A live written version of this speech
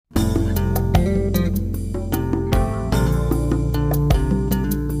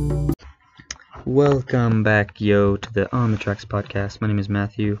Welcome back, to the On the Tracks podcast. My name is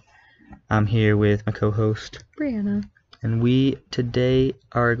Matthew. I'm here with my co-host, Brianna. And we today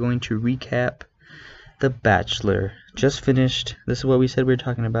are going to recap The Bachelor. Just finished. This is what we said we were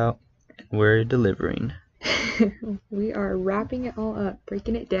talking about. We're delivering. We are wrapping it all up,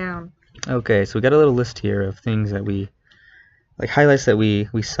 breaking it down. Okay, so we got a little list here of things that highlights that we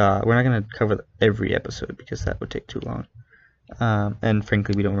saw. We're not going to cover every episode because that would take too long. And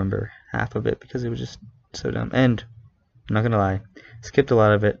frankly, we don't remember half of it because it was just so dumb. And I'm not going to lie, skipped a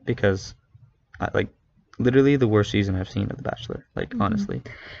lot of it because literally the worst season I've seen of The Bachelor, honestly.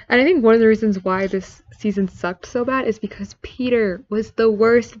 And I think one of the reasons why this season sucked so bad is because Peter was the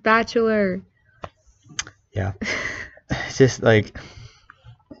worst bachelor. Yeah. It's just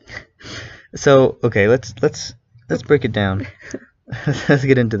so okay, let's break it down. Let's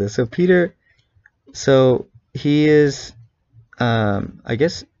get into this. So Peter, he is I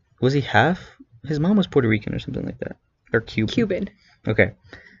guess, was he half? His mom was Puerto Rican or something like that, or Cuban. Okay,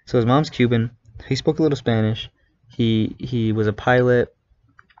 so his mom's Cuban. He spoke a little Spanish. He was a pilot.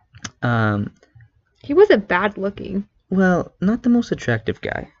 He wasn't bad looking. Well, not the most attractive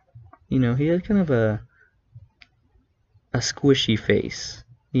guy. He had kind of a squishy face.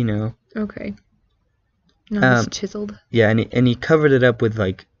 Okay. Not as chiseled. Yeah, and he covered it up with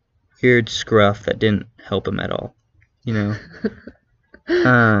weird scruff that didn't help him at all.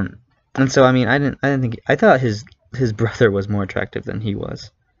 And so I thought his brother was more attractive than he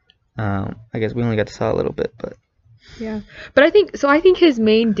was. I guess we only got to saw a little bit, but yeah. But I think his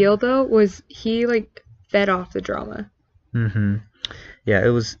main deal though was he fed off the drama. Yeah, it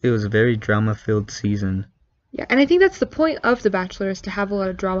was a very drama-filled season. Yeah, and I think that's the point of The Bachelor, is to have a lot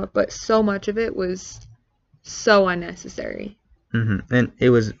of drama, but so much of it was so unnecessary. And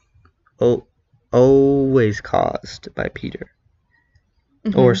it was always caused by Peter.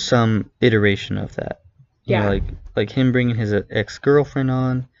 Or some iteration of that. You know, like him bringing his ex-girlfriend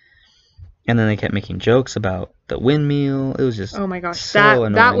on, and then they kept making jokes about the windmill. It was just oh my gosh, so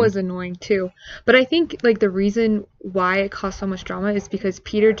annoying. That was annoying too. But I think the reason why it caused so much drama is because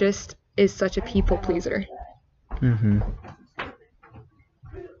Peter just is such a people pleaser.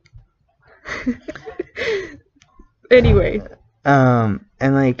 Anyway. And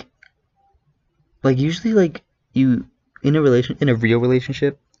usually you in a real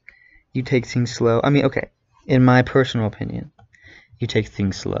relationship, you take things slow. I mean, okay, in my personal opinion, you take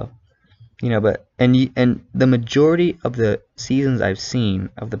things slow. But and the majority of the seasons I've seen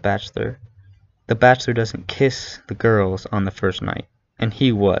of The Bachelor doesn't kiss the girls on the first night, and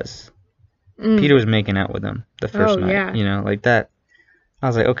he was. Peter was making out with them the first night. Yeah. Like that. I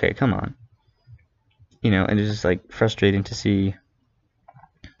was like, okay, come on. And it's just frustrating to see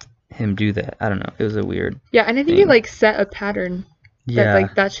him do that. I don't know. It was a weird. Yeah, and I think it set a pattern. Yeah.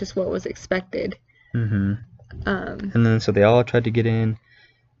 That that's just what was expected. And then so they all tried to get in,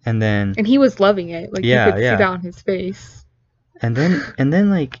 and he was loving it. You could see that on his face. And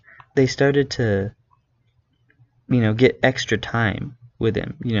then they started to get extra time with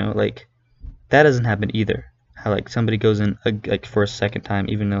him. That doesn't happen either. How somebody goes in for a second time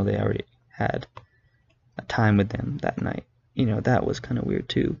even though they already had a time with them that night. That was kind of weird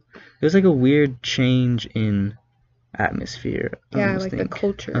too. It was a weird change in atmosphere. Yeah, the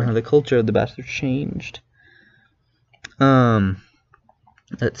culture. The culture of The Bachelor changed. Let's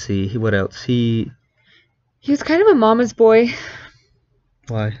see. What else? He was kind of a mama's boy.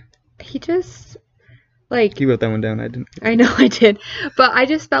 Why? He just You wrote that one down. I didn't. I know I did, but I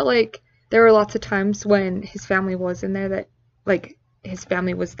just felt there were lots of times when his family was in there that his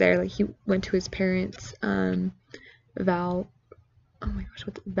family was there. He went to his parents. Val. Oh my gosh,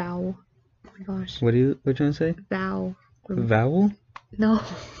 what's Val? Oh my gosh. What are you trying to say? Val. Vowel? No.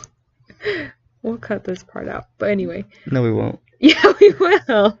 We'll cut this part out. But anyway. No, we won't. Yeah, we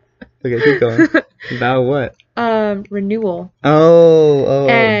will. Okay, keep going. Vow what? Renewal.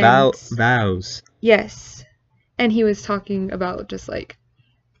 Vows. Yes. And he was talking about just I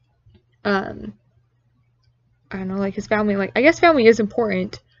don't know, his family. I guess family is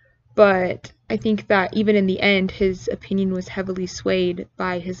important, but I think that even in the end, his opinion was heavily swayed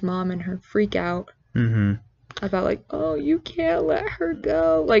by his mom and her freak out about oh, you can't let her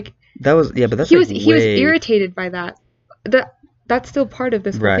go. That was but that's he was irritated by that. That's still part of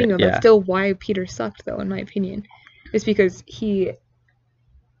this whole thing though. Yeah. That's still why Peter sucked though, in my opinion. It's because he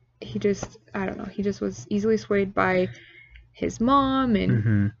just, I don't know, he just was easily swayed by his mom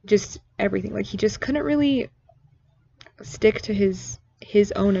and just everything. He just couldn't really stick to his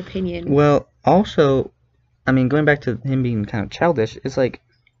own opinion. Well, also, I mean, going back to him being kind of childish, it's I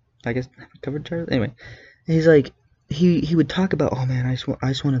guess covered childish. Anyway, he's he would talk about, oh man, I just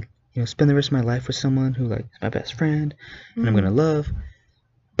want to spend the rest of my life with someone who like is my best friend and I'm Mhm. gonna love.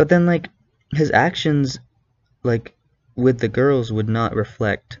 But then like his actions like with the girls would not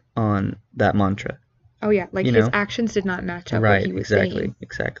reflect on that mantra. Oh yeah, like You his know? actions did not match up what Right, he was exactly, saying.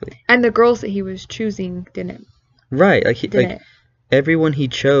 exactly. And the girls that he was choosing didn't Right, like didn't. everyone he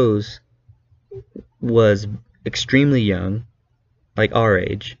chose was extremely young, like our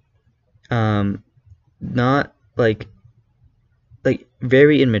age. Not like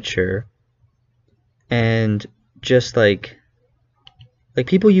very immature and just like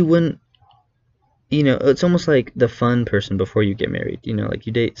people you wouldn't it's almost like the fun person before you get married, like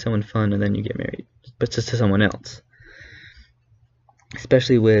you date someone fun and then you get married, but just to someone else.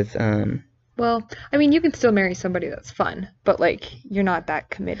 Especially with Well, I mean, you can still marry somebody that's fun, but like you're not that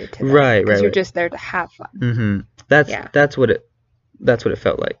committed to them right, because right, you're right. just there to have fun. Mhm. That's Yeah. that's what it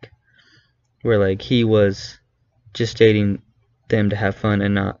felt like. Where like he was just dating them to have fun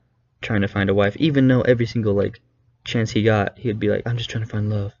and not trying to find a wife, even though every single like chance he got, he'd be like, I'm just trying to find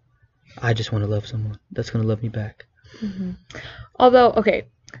love. I just want to love someone that's gonna love me back. Hmm. Although, okay,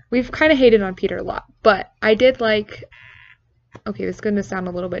 we've kind of hated on Peter a lot, but I did like. Okay, this is going to sound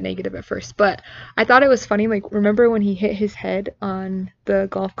a little bit negative at first, but I thought it was funny. Like, remember when he hit his head on the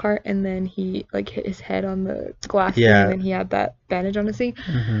golf cart and then he like hit his head on the glass thing and Yeah. then he had that bandage on his thing?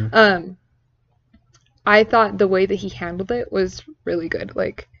 Mhm. I thought the way that he handled it was really good.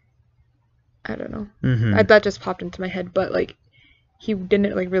 Like, I don't know. Mhm. That just popped into my head, but like he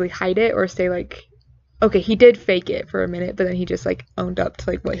didn't like really hide it or say like okay, he did fake it for a minute, but then he just like owned up to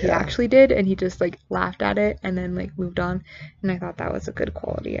like what he Yeah. actually did and he just like laughed at it and then like moved on. And I thought that was a good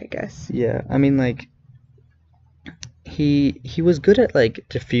quality, I guess. Yeah. I mean like he was good at like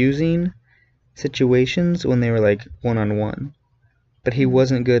diffusing situations when they were like one on one. But he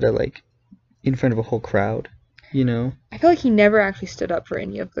wasn't good at like in front of a whole crowd, I feel like he never actually stood up for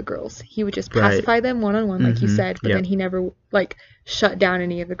any of the girls. He would just Right. pacify them one on one, like you said, but Yep. then he never like shut down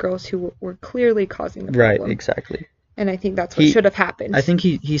any of the girls who were clearly causing the Right, problem. exactly. And I think that's what should have happened. I think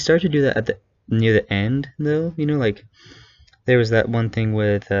he started to do that at near the end though, like there was that one thing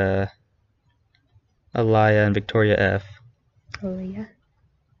with Alaya and Victoria F Oh yeah.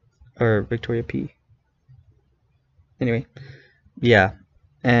 or Victoria P. Anyway, yeah.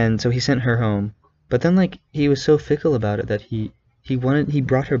 And so he sent her home. But then like he was so fickle about it that he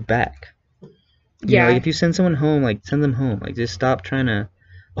brought her back. Yeah. Like if you send someone home, like send them home. Like just stop trying to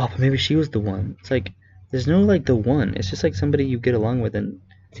but maybe she was the one. It's like there's no like the one. It's just like somebody you get along with and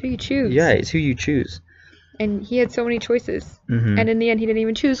It's who you choose. yeah, it's who you choose. And he had so many choices. Mm-hmm. And in the end he didn't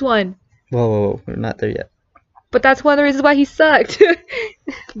even choose one. Whoa, we're not there yet. But that's one of the reasons why he sucked.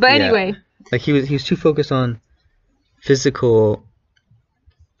 But anyway. Like he was too focused on physical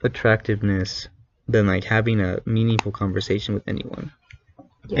attractiveness than like having a meaningful conversation with anyone.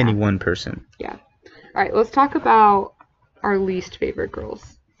 Yeah. Any one person. Yeah. Alright, let's talk about our least favorite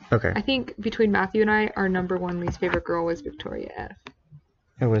girls. Okay. I think between Matthew and I, our number one least favorite girl was Victoria F.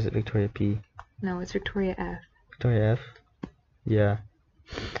 Or was it Victoria P? No, it's Victoria F. Victoria F? Yeah.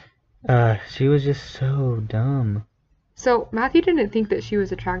 She was just so dumb. So, Matthew didn't think that she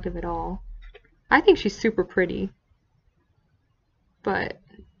was attractive at all. I think she's super pretty. But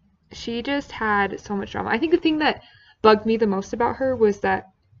she just had so much drama. I think the thing that bugged me the most about her was that,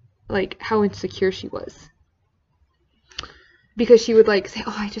 like, how insecure she was. Because she would, like, say,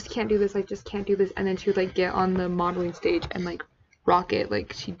 oh, I just can't do this, and then she would, like, get on the modeling stage and, like, rock it,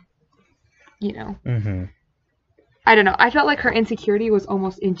 like, she, Mm-hmm. I don't know. I felt like her insecurity was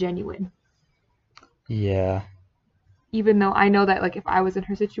almost ingenuine. Yeah. Even though I know that, like, if I was in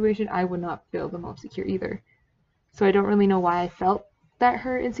her situation, I would not feel the most secure either. So I don't really know why I felt that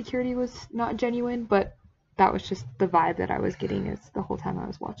her insecurity was not genuine, but that was just the vibe that I was getting as the whole time I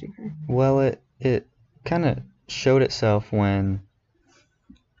was watching her. Well, it kind of showed itself when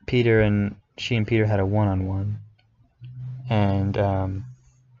she and Peter had a one-on-one. And,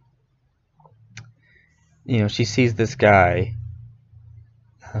 she sees this guy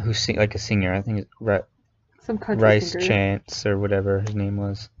who's like a singer. I think it's Some country Rice singer. Chance or whatever his name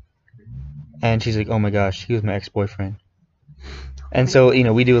was. And she's like, oh my gosh, he was my ex-boyfriend. And so,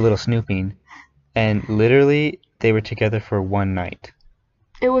 we do a little snooping. And literally, they were together for one night.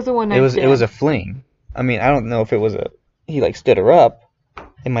 It was a one-night stand. It was a fling. I mean, I don't know if it was he like stood her up.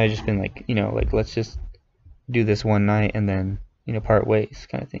 It might have just been like, like let's just do this one night and then, part ways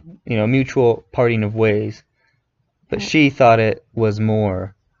kind of thing. Mutual parting of ways. But she thought it was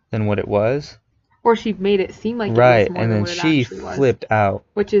more than what it was. Or she made it seem like right, it was more and than then what it she actually was. flipped out.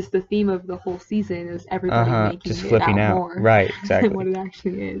 Which is the theme of the whole season, is everybody making just it flipping out more right, exactly. than what it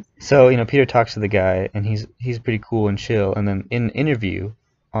actually is. So, Peter talks to the guy, and he's pretty cool and chill. And then in an interview,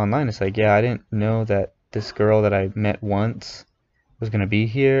 online. It's like, yeah, I didn't know that this girl that I met once was gonna be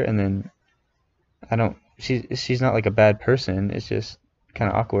here, and then I don't. She's not like a bad person. It's just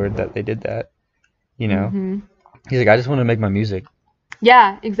kind of awkward that they did that. You know. He's like, I just want to make my music.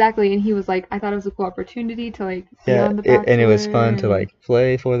 Yeah, exactly. And he was like, I thought it was a cool opportunity to like be Yeah, on The and it was Bachelor. fun to And like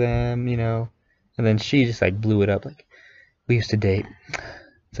play for them, And then she just like blew it up. Like, we used to date.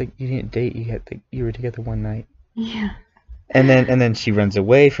 It's like, you didn't date. You were together one night. yeah. And then she runs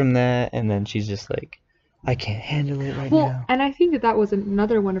away from that, and then she's just like, I can't handle it right Well, now. and I think that was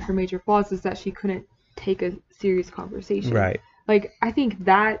another one of her major flaws, is that she couldn't take a serious conversation. Right. Like, I think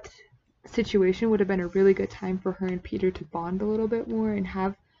that situation would have been a really good time for her and Peter to bond a little bit more and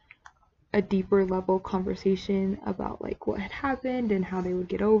have a deeper level conversation about like what had happened and how they would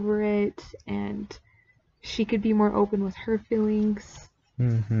get over it, and she could be more open with her feelings,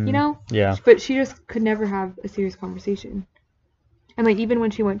 Yeah. But she just could never have a serious conversation. And like even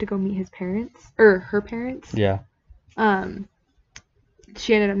when she went to go meet his parents or her parents, Yeah.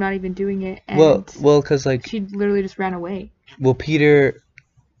 she ended up not even doing it, and well, cause like she literally just ran away. Well, Peter,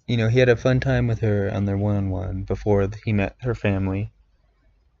 he had a fun time with her on their one-on-one before he met her family.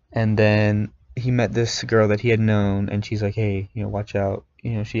 And then he met this girl that he had known, and she's like, hey, watch out.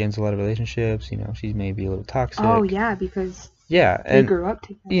 She ends a lot of relationships. She's maybe a little toxic. Oh, yeah, because Yeah, they and grew up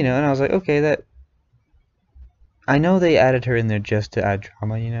together. and I was like, okay, I know they added her in there just to add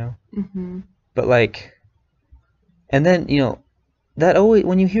drama, but like, and then that always,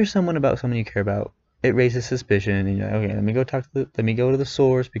 when you hear someone about someone you care about, it raises suspicion, and you're like, okay, let me go to the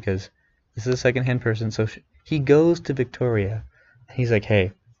source, because this is a secondhand person. So he goes to Victoria, and he's like,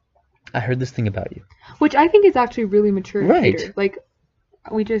 hey, I heard this thing about you. Which I think is actually really mature, Right. Peter. Like,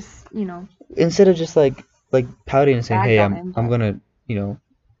 we just, instead of just like pouting and saying, bagged hey, on I'm him, gonna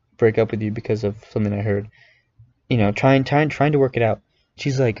break up with you because of something I heard, trying to work it out.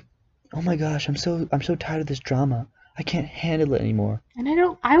 She's like, oh my gosh, I'm so tired of this drama. I can't handle it anymore. And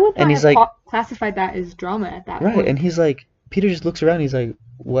I would And not he's have like, classified that as drama at that right, point. and he's like, Peter just looks around, he's like,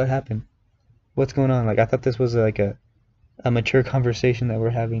 what happened? What's going on? Like, I thought this was like a mature conversation that we're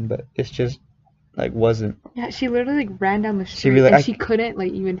having, but it's just like wasn't. Yeah, she literally like ran down the street, really- and she couldn't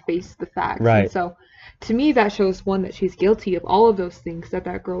like even face the facts. Right. And so, to me, that shows one that she's guilty of all of those things that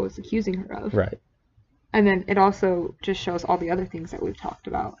girl was accusing her of. Right. And then it also just shows all the other things that we've talked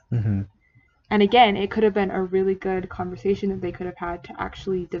about. Mm-hmm. And again, it could have been a really good conversation that they could have had to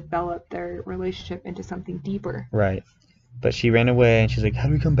actually develop their relationship into something deeper. Right. But she ran away, and she's like, how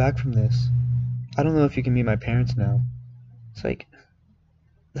do we come back from this? I don't know if you can meet my parents now. It's like,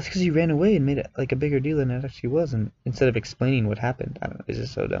 that's because you ran away and made it like a bigger deal than it actually was, and instead of explaining what happened. I don't know. It's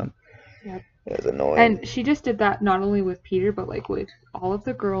just so dumb. Yep. It was annoying. And she just did that not only with Peter, but like with all of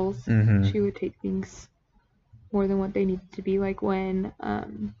the girls. Mm-hmm. She would take things more than what they needed to be. Like when,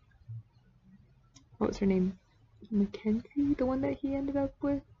 what was her name? Mackenzie, the one that he ended up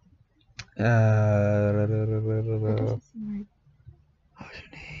with? What was her name?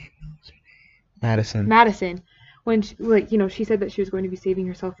 Madison. Madison. When she, she said that she was going to be saving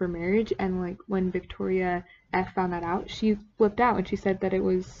herself for marriage, and like when Victoria F found that out, she flipped out and she said that it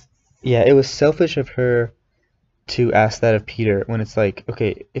was. Yeah, it was selfish of her to ask that of Peter, when it's like,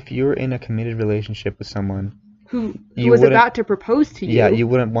 okay, if you were in a committed relationship with someone who was about to propose to you. Yeah, you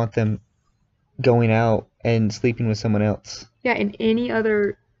wouldn't want them going out and sleeping with someone else. Yeah, in any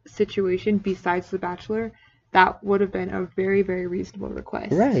other situation besides The Bachelor, that would have been a very, very reasonable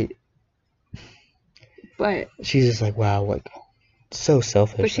request. Right. But she's just like, wow, like, so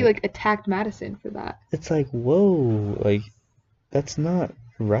selfish. But she like attacked Madison for that. It's like, whoa, like, that's not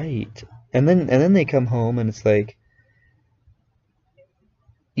right. And then they come home, and it's like,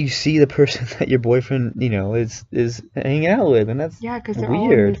 you see the person that your boyfriend, is hanging out with, and that's because they're weird. all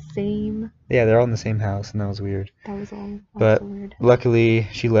in the same. Yeah, they're all in the same house, and that was weird. That was all. But weird. Luckily,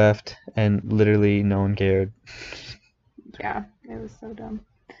 she left, and literally no one cared. Yeah, it was so dumb.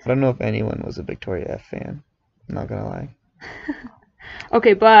 I don't know if anyone was a Victoria F fan. I'm not gonna lie.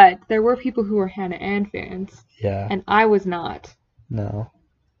 Okay, but there were people who were Hannah Ann fans. Yeah. And I was not. No.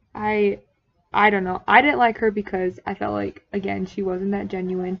 I don't know. I didn't like her because I felt like, again, she wasn't that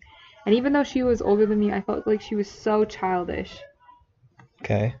genuine. And even though she was older than me, I felt like she was so childish.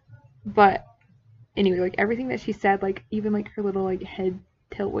 Okay. But anyway, like everything that she said, like even like her little like head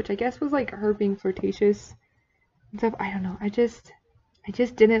tilt, which I guess was like her being flirtatious and stuff. I don't know. I just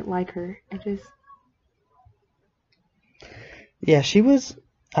didn't like her. Yeah, she was.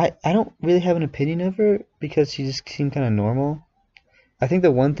 I don't really have an opinion of her because she just seemed kind of normal. I think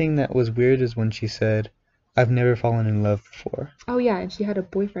the one thing that was weird is when she said, I've never fallen in love before. Oh yeah, and she had a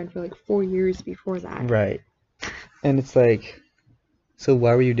boyfriend for like 4 years before that. Right. And it's like, So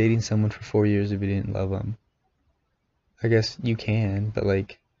why were you dating someone for 4 years if you didn't love them? I guess you can, but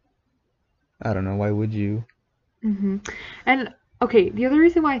like, I don't know. Why would you? And okay, the other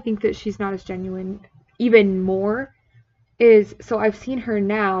reason why I think that she's not as genuine, even more, is so I've seen her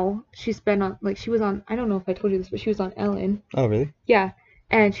now. She's been on, like, she was on, I don't know if I told you this, but she was on Ellen. Oh, really? Yeah.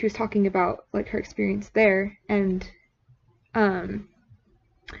 And she was talking about like her experience there, and um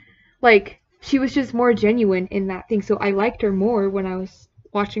like she was just more genuine in that thing. So I liked her more when I was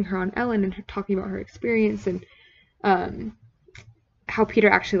watching her on Ellen and her talking about her experience, and um how Peter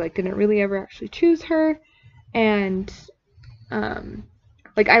actually like didn't really ever actually choose her, and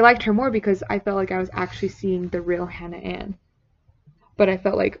like I liked her more because I felt like I was actually seeing the real Hannah Ann. But I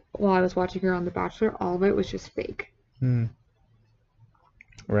felt like while I was watching her on The Bachelor, all of it was just fake.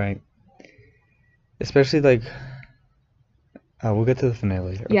 Right. Especially like, we'll get to the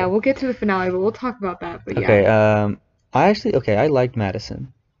finale later. Yeah, Okay. we'll get to the finale, but we'll talk about that. But Okay. yeah. I liked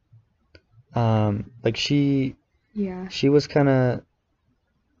Madison. Like Yeah. she was kind of,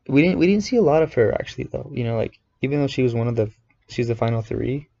 we didn't see a lot of her actually though. You know, like even though she's the final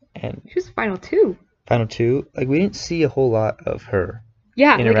three and She was final two. final two, like we didn't see a whole lot of her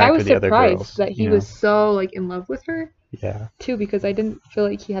Yeah, like I interact was with the other surprised girls. that he was so like in love with her Yeah. too, because I didn't feel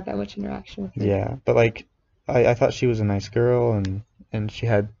like he had that much interaction with her. Yeah, but like I thought she was a nice girl and she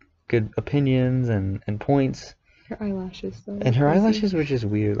had good opinions and points. Her eyelashes though. And her crazy. eyelashes were just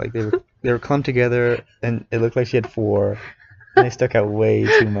weird. Like they were clumped together and it looked like she had four. And they stuck out way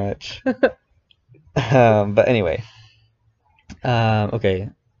too much. But anyway. Okay.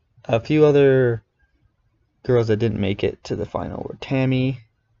 A few other girls that didn't make it to the final were Tammy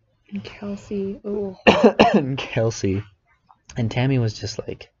And Kelsey. Oh. and Kelsey. And Tammy was just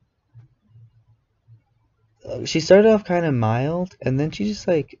like, she started off kind of mild, and then she just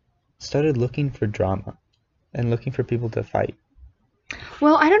like started looking for drama and looking for people to fight.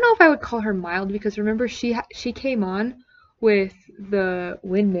 Well, I don't know if I would call her mild, because remember she came on with the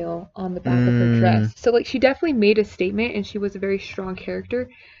windmill on the back of her dress. So like she definitely made a statement and she was a very strong character.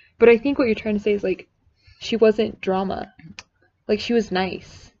 But I think what you're trying to say is like she wasn't drama. Like she was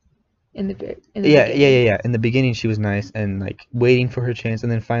nice in the beginning. Yeah. In the beginning, she was nice and like waiting for her chance,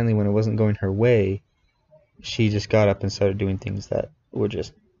 and then finally, when it wasn't going her way, she just got up and started doing things that were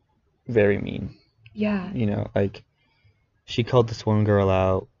just very mean. Yeah. You know, like she called this one girl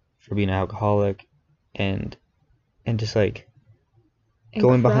out for being an alcoholic, and just like And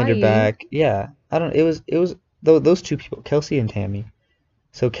going behind her crying. back. Yeah, I don't. It was those two people, Kelsey and Tammy.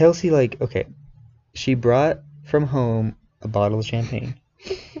 So Kelsey, like, okay, she brought from home a bottle of champagne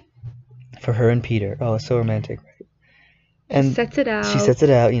for her and Peter. Oh, it's so romantic, right? And She sets it out. She sets it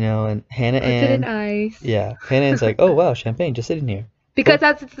out, you know, and Hannah Puts it in Ann. ice. Yeah, Hannah Ann's like, oh wow, champagne just sitting here. Because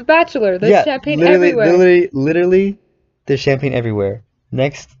it's The Bachelor. There's champagne everywhere. Literally, there's champagne everywhere.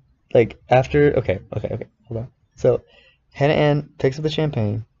 Next, like after, okay, hold on. So, Hannah Ann picks up the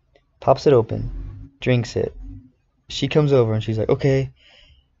champagne, pops it open, drinks it. She comes over and she's like, okay,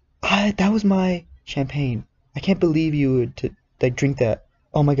 that was my champagne. I can't believe you would to like drink that.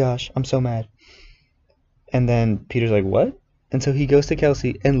 Oh my gosh, I'm so mad. And then Peter's like, what? And so he goes to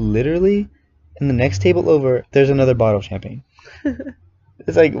Kelsey, and literally, in the next table over, there's another bottle of champagne.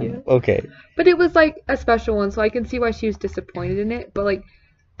 It's like, okay. But it was like a special one, so I can see why she was disappointed in it. But like,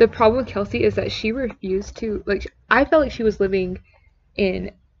 the problem with Kelsey is that she refused to, like, I felt like she was living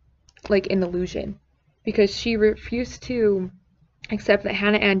in like an illusion, because she refused to accept that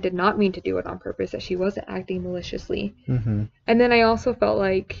Hannah Ann did not mean to do it on purpose, that she wasn't acting maliciously. Mm-hmm. And then I also felt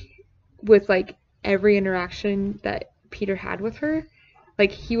like with like every interaction that Peter had with her,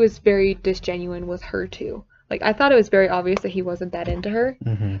 like he was very disgenuine with her too. Like I thought it was very obvious that he wasn't that into her,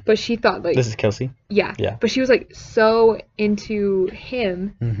 but she thought like, this is Kelsey? Yeah. But she was like so into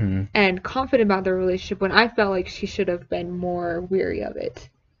him and confident about their relationship, when I felt like she should have been more weary of it.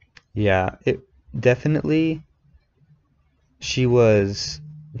 Yeah, it definitely, she was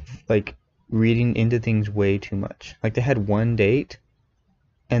like reading into things way too much. Like they had one date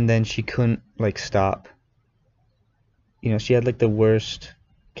and then she couldn't like stop. You know, she had like the worst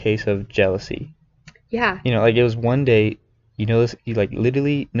case of jealousy. Yeah. You know, like it was one date, you know this, you like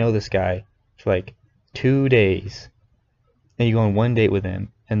literally know this guy for like 2 days, and you go on one date with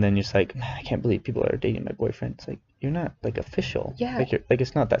him, and then you're just like, man, I can't believe people are dating my boyfriend. It's like, you're not like official. Yeah. Like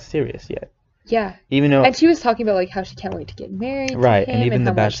it's not that serious yet. Yeah. Even though. And she was talking about like how she can't wait to get married. Right, to him, and even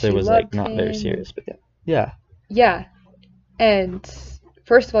The how much Bachelor she was like loved not very him. serious, but yeah. Yeah. And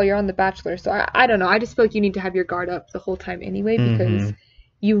first of all, you're on The Bachelor, so I don't know. I just feel like you need to have your guard up the whole time anyway, because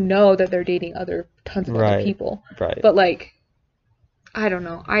you know that they're dating tons of other people. Right. But like, I don't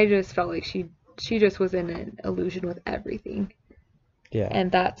know. I just felt like she just was in an illusion with everything. Yeah.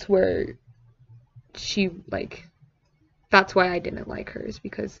 And that's where she, like, that's why I didn't like her, is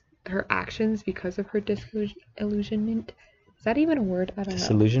because her actions, because of her disillusionment. Is that even a word? I don't know.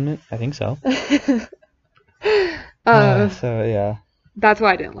 Disillusionment? I think so. So yeah. That's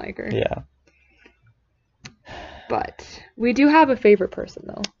why I didn't like her. Yeah. But we do have a favorite person,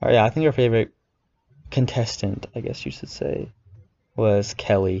 though. Oh, yeah, I think our favorite contestant, I guess you should say, was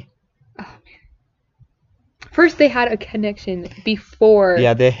Kelly. Oh, man. First, they had a connection before.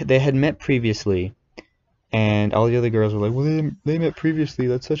 Yeah, they had met previously, and all the other girls were like, well, they met previously,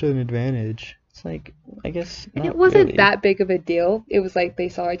 that's such an advantage. It's like, I guess And not it wasn't really. that big of a deal. It was like they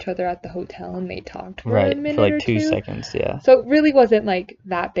saw each other at the hotel and they talked for a minute for like or 2 two. seconds, yeah. So it really wasn't like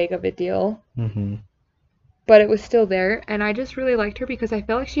that big of a deal. Mm-hmm. But it was still there, and I just really liked her because I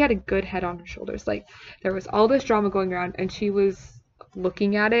felt like she had a good head on her shoulders. Like, there was all this drama going around, and she was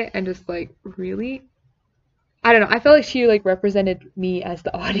looking at it and just like, really? I don't know. I felt like she like represented me as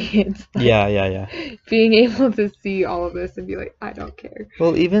the audience. Like, Yeah. being able to see all of this and be like, I don't care.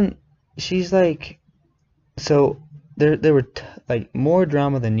 Well, even she's like, so there were like more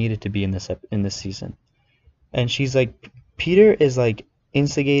drama than needed to be in this season, and she's like, Peter is like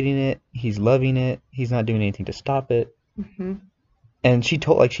instigating it. He's loving it. He's not doing anything to stop it. Mm-hmm. And she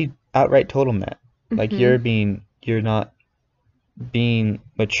outright told him that, like, you're not being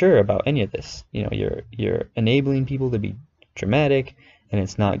mature about any of this. You know, you're enabling people to be dramatic, and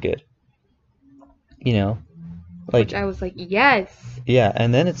it's not good. You know, like, Which I was like, yes. yeah.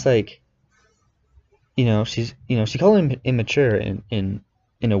 And then it's like, she called him immature in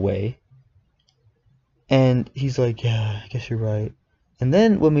a way, and he's like, yeah, I guess you're right. And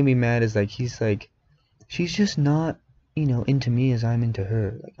then what made me mad is like, he's like, she's just not, into me as I'm into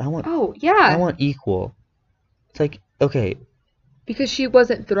her. Like, I want equal. It's like, okay, Because she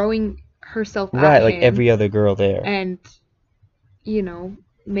wasn't throwing herself right, at like him every other girl there. and,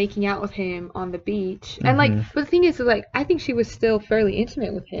 making out with him on the beach. And like, but the thing is, like, I think she was still fairly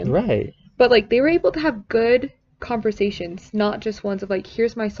intimate with him. Right. But like, they were able to have good conversations, not just ones of like,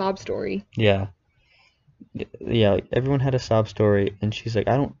 here's my sob story. Yeah. Yeah, like, everyone had a sob story, and she's like,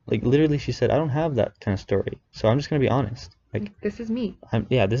 literally she said, I don't have that kind of story, so I'm just gonna be honest. Like, this is me.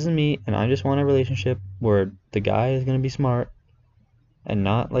 This is me, and I just want a relationship where the guy is gonna be smart and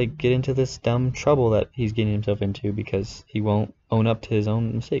not like get into this dumb trouble that he's getting himself into because he won't own up to his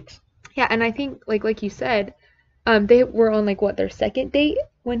own mistakes. Yeah, and I think like you said, they were on like their second date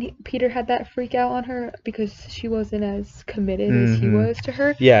when Peter had that freak out on her because she wasn't as committed as he was to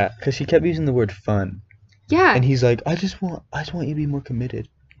her. Yeah, because she kept using the word fun. Yeah. And he's like, I just want you to be more committed.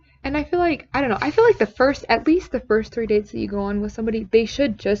 And I feel like, I don't know, I feel like at least the first 3 dates that you go on with somebody, they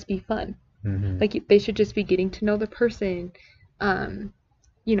should just be fun. Mm-hmm. Like, they should just be getting to know the person.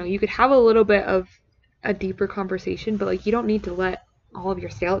 You could have a little bit of a deeper conversation, but like, you don't need to let all of your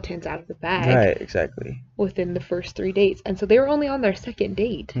skeletons out of the bag. Right, exactly. Within the first 3 dates. And so they were only on their second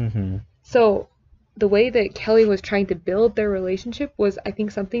date. Mm-hmm. So the way that Kelly was trying to build their relationship was, I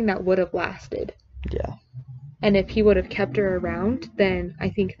think, something that would have lasted. Yeah. And if he would have kept her around, then I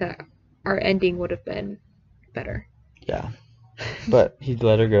think that our ending would have been better. Yeah. But he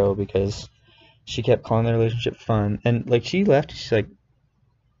let her go because she kept calling the relationship fun. And like, she left, she's like,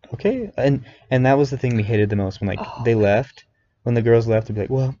 okay. And that was the thing we hated the most, when they left. When the girls left, they'd be like,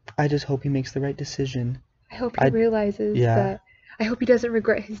 well, I just hope he makes the right decision. I hope he realizes that. I hope he doesn't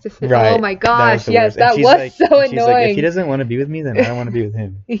regret his decision. Right. Oh my gosh, yes, that was like, so annoying. She's like, if he doesn't want to be with me, then I don't want to be with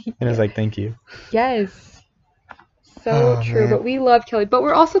him. And I was like, thank you. Yes. So true. Man. But we love Kelly. But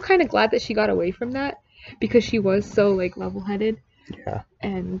we're also kind of glad that she got away from that because she was so like level-headed. Yeah.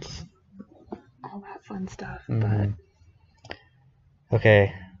 And all that fun stuff. Mm-hmm. But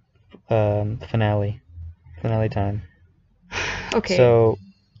okay. Finale time. Okay. So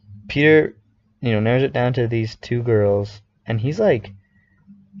Peter, narrows it down to these 2 girls, and he's like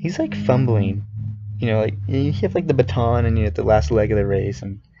fumbling. Like, you have like the baton, and at the last leg of the race,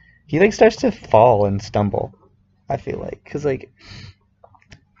 and he like starts to fall and stumble. I feel like, because like,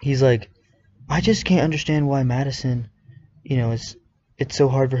 he's like, I just can't understand why Madison, it's so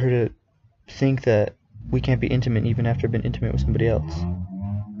hard for her to think that we can't be intimate even after I've been intimate with somebody else.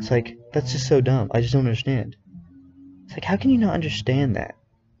 It's like, that's just so dumb. I just don't understand. It's like, how can you not understand that?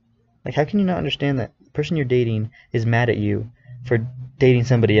 Like, how can you not understand that the person you're dating is mad at you for dating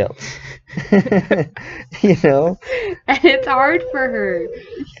somebody else? And it's hard for her.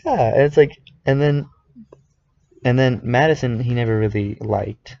 Yeah, it's like, and then Madison, he never really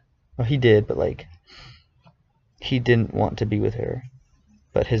liked. Well, he did, but like, he didn't want to be with her.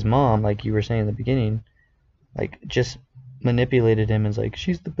 But his mom, like you were saying in the beginning, like, just manipulated him as like,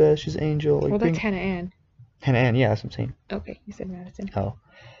 she's the best, she's Angel. Like, well, that's Hannah Ann. Hannah Ann, yeah, that's what I'm saying. Okay, you said Madison. Oh.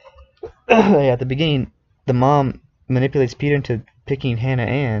 Yeah, at the beginning, the mom manipulates Peter into picking Hannah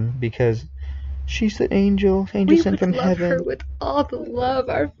Ann because she's the angel We sent would from love her heaven. with all the love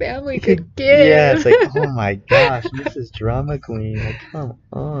our family could Yeah, it's give. like, oh my gosh, Mrs. Drama Queen, like, come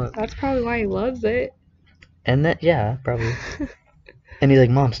on. That's probably why he loves it. And then, yeah, probably. And he's like,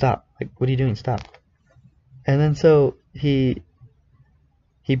 Mom, stop. Like, what are you doing? Stop. And then so he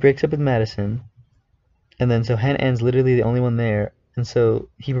breaks up with Madison. And then so Hannah Ann's literally the only one there. And so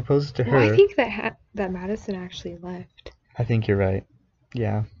he proposes to Well, her. I think that Madison actually left. I think you're right.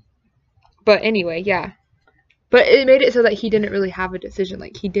 Yeah. But anyway, yeah. But it made it so that he didn't really have a decision.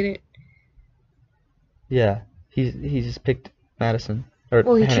 Like, he didn't. Yeah. He just picked Madison. Or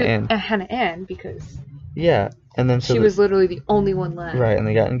Well, he Hannah chose Ann. Hannah Ann because Yeah. And then so she was literally the only one left. right, and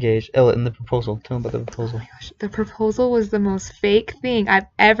they got engaged. Oh, and the proposal. Tell him about the Oh proposal. my gosh, the proposal was the most fake thing I've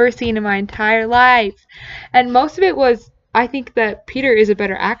ever seen in my entire life. And most of it was, I think that Peter is a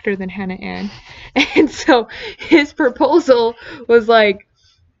better actor than Hannah Ann. And so his proposal was like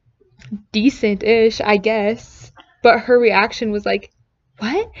decent-ish, I guess. But her reaction was like,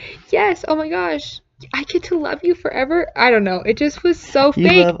 "What? Yes, oh my gosh. I get to love you forever." I don't know. It just was so You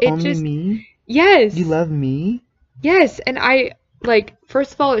fake. love It only just me? Yes. You love me? Yes, and I like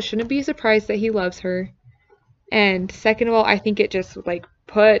first of all, it shouldn't be a surprise that he loves her. And second of all, I think it just like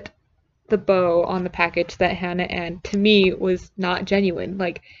put the bow on the package that Hannah Ann to me was not genuine.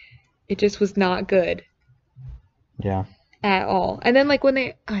 Like it just was not good Yeah. at all. And then like when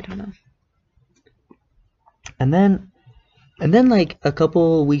they I don't know. And then like a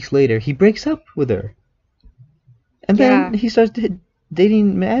couple weeks later, he breaks up with her. And then Yeah. he starts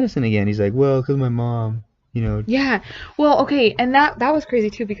dating Madison again. He's like, well, because my mom, you know. Yeah. Well, okay, and that was crazy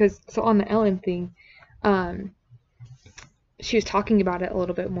too because so on the Ellen thing, she was talking about it a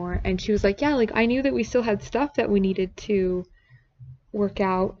little bit more and she was like, "Yeah, like I knew that we still had stuff that we needed to work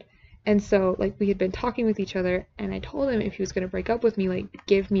out." And so like we had been talking with each other and I told him if he was going to break up with me, like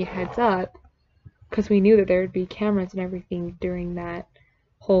give me a heads up because we knew that there would be cameras and everything during that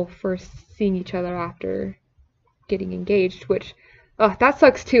whole first seeing each other after getting engaged, which that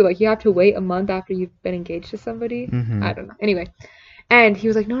sucks too. Like you have to wait a month after you've been engaged to somebody. Mm-hmm. I don't know. Anyway, and he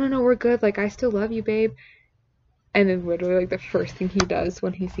was like, "No, we're good. Like I still love you, babe." And then literally like the first thing he does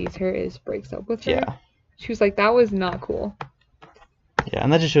when he sees her is breaks up with her. Yeah. She was like, "That was not cool." Yeah,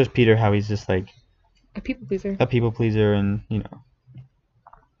 and that just shows Peter how he's just like A people pleaser. a people pleaser, and you know.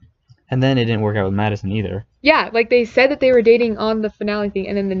 And then it didn't work out with Madison either. Yeah, like they said that they were dating on the finale thing,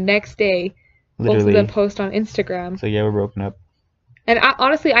 and then the next day, both of Literally. them post on Instagram. So yeah, we're broken up. And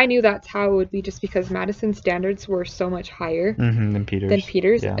honestly, I knew that's how it would be just because Madison's standards were so much higher Than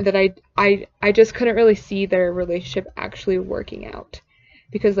Peter's. Yeah. that I just couldn't really see their relationship actually working out.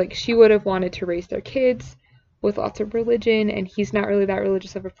 Because like she would have wanted to raise their kids with lots of religion and he's not really that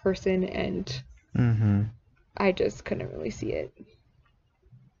religious of a person and I just couldn't really see it.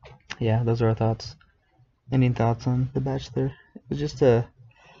 Yeah, those are our thoughts. Any thoughts on The Bachelor? It was just a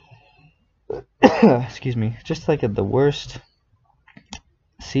excuse me, just like the worst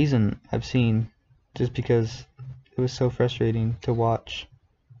season I've seen just because it was so frustrating to watch.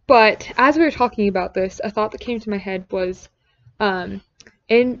 But as we were talking about this, a thought that came to my head was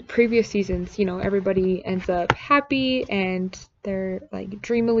in previous seasons, you know, everybody ends up happy and they're like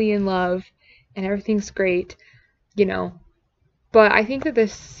dreamily in love and everything's great, you know. But I think that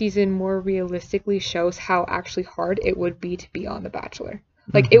this season more realistically shows how actually hard it would be to be on The Bachelor.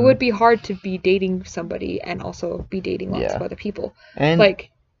 Like, it would be hard to be dating somebody and also be dating lots of other people. And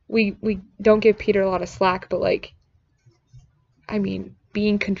like, we don't give Peter a lot of slack, but like, I mean,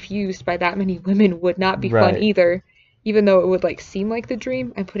 being confused by that many women would not be fun either. Even though it would like seem like the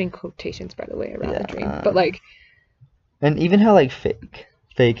dream. I'm putting quotations, by the way, around the dream. But like, and even how like fake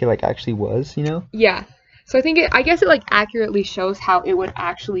it like actually was, you know? Yeah. So I guess it like accurately shows how it would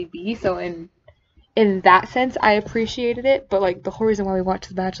actually be. So in that sense, I appreciated it. But like the whole reason why we watch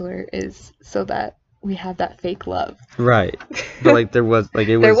The Bachelor is so that we have that fake love. Right. But like there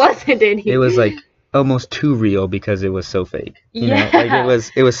wasn't any. It was like almost too real because it was so fake. You know?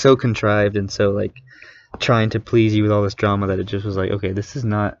 Like it was so contrived and so like trying to please you with all this drama that it just was like, okay, this is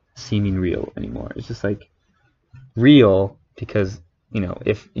not seeming real anymore. It's just like real because, you know,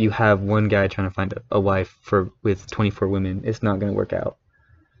 if you have one guy trying to find a wife with 24 women, it's not going to work out.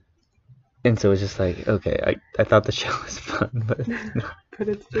 And so it's just like, okay, I thought the show was fun, but it's not. But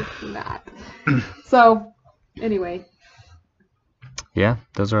it's just not. So, anyway. Yeah,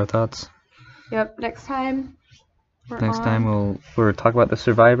 those are our thoughts. Yep, next time we'll talk about The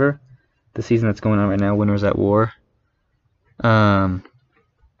Survivor, the season that's going on right now, Winners at War. And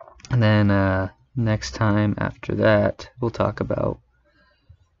then next time after that, we'll talk about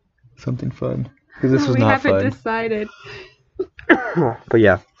something fun. Because this was we not haven't fun. decided. But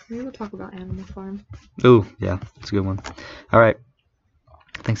yeah. Maybe we'll talk about Animal Farm. Ooh, yeah. It's a good one. All right.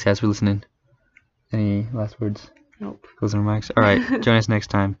 Thanks, guys, for listening. Any last words? Nope. Closing remarks? All right. Join us next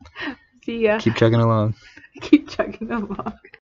time. See ya. Keep chugging along. Keep chugging along.